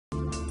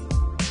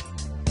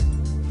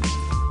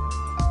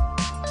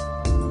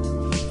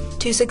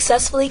To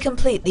successfully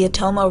complete the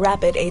Atomo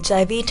Rapid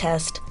HIV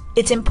test,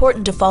 it's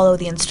important to follow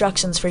the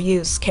instructions for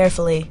use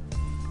carefully.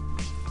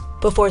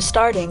 Before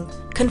starting,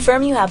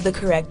 confirm you have the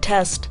correct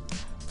test.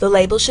 The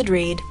label should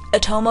read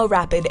Atomo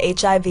Rapid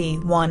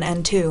HIV 1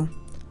 and 2.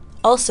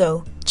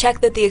 Also,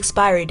 check that the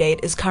expiry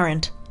date is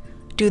current.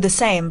 Do the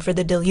same for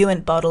the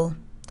diluent bottle.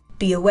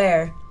 Be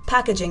aware,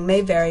 packaging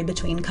may vary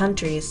between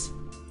countries.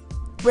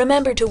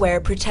 Remember to wear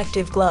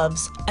protective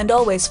gloves and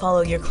always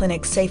follow your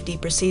clinic's safety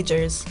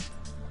procedures.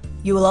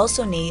 You will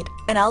also need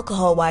an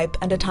alcohol wipe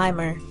and a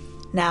timer.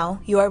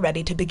 Now you are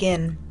ready to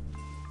begin.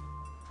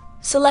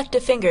 Select a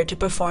finger to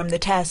perform the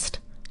test.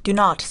 Do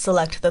not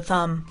select the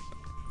thumb.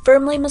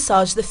 Firmly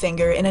massage the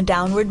finger in a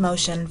downward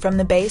motion from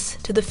the base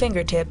to the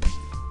fingertip.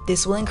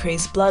 This will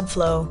increase blood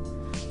flow.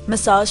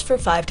 Massage for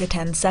 5 to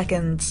 10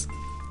 seconds.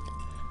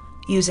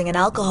 Using an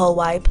alcohol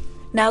wipe,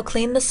 now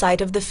clean the site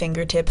of the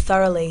fingertip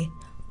thoroughly,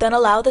 then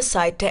allow the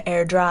site to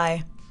air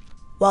dry.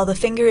 While the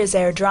finger is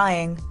air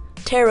drying,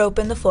 tear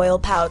open the foil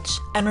pouch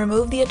and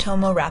remove the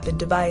Atomo Rapid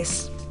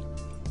device.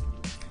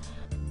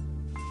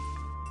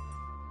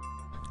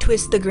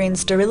 Twist the green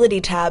sterility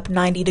tab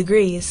 90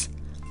 degrees,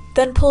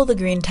 then pull the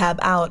green tab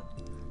out.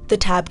 The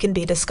tab can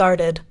be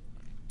discarded.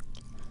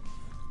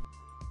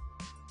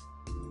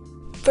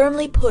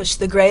 Firmly push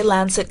the gray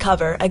lancet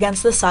cover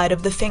against the side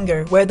of the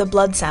finger where the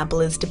blood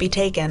sample is to be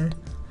taken.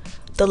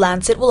 The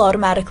lancet will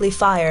automatically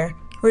fire,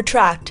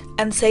 retract,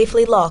 and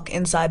safely lock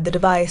inside the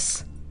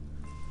device.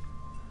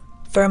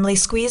 Firmly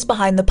squeeze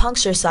behind the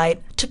puncture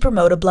site to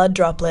promote a blood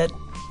droplet.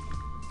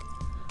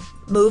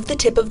 Move the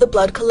tip of the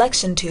blood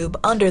collection tube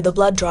under the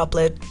blood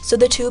droplet so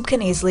the tube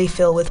can easily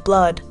fill with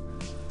blood.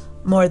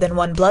 More than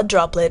one blood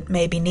droplet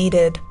may be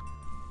needed.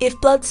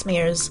 If blood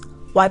smears,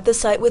 wipe the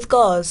site with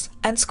gauze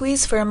and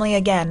squeeze firmly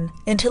again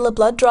until a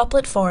blood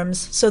droplet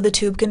forms so the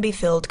tube can be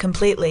filled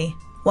completely.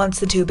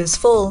 Once the tube is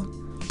full,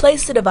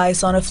 place the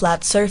device on a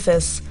flat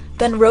surface,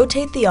 then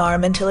rotate the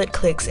arm until it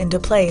clicks into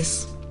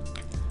place.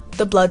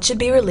 The blood should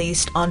be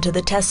released onto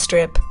the test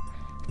strip.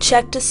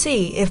 Check to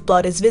see if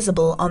blood is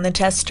visible on the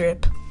test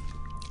strip.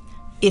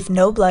 If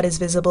no blood is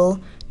visible,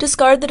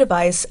 discard the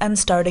device and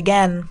start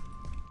again.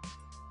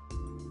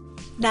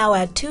 Now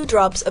add 2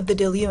 drops of the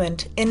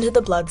diluent into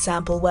the blood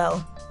sample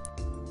well.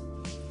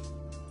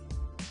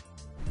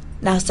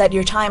 Now set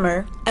your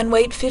timer and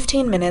wait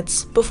 15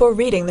 minutes before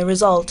reading the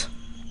result.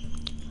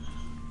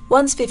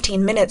 Once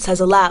 15 minutes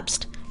has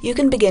elapsed, you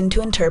can begin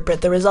to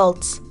interpret the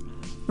results.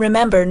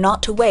 Remember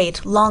not to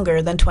wait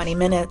longer than 20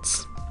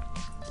 minutes.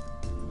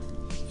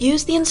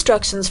 Use the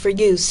instructions for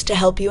use to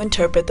help you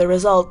interpret the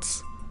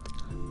results.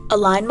 A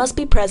line must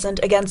be present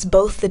against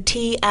both the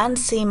T and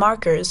C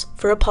markers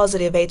for a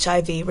positive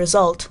HIV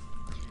result.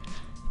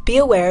 Be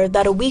aware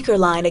that a weaker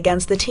line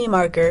against the T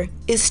marker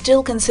is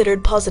still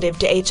considered positive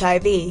to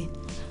HIV,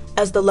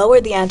 as the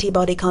lower the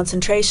antibody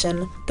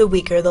concentration, the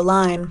weaker the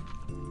line.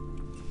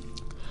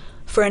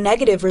 For a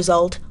negative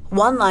result,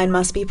 one line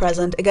must be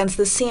present against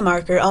the C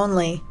marker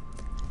only.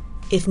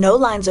 If no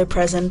lines are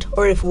present,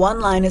 or if one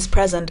line is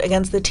present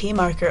against the T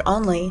marker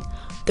only,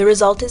 the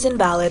result is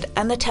invalid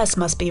and the test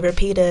must be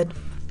repeated.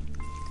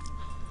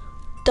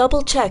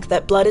 Double check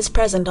that blood is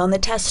present on the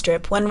test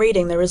strip when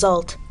reading the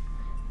result.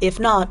 If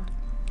not,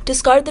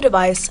 discard the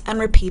device and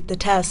repeat the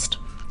test.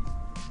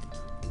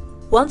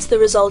 Once the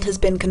result has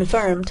been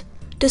confirmed,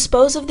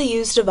 dispose of the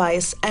used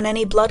device and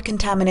any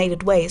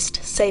blood-contaminated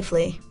waste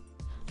safely.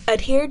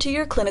 Adhere to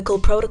your clinical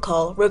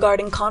protocol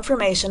regarding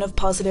confirmation of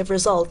positive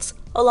results,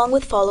 along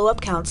with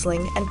follow-up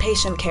counseling and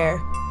patient care.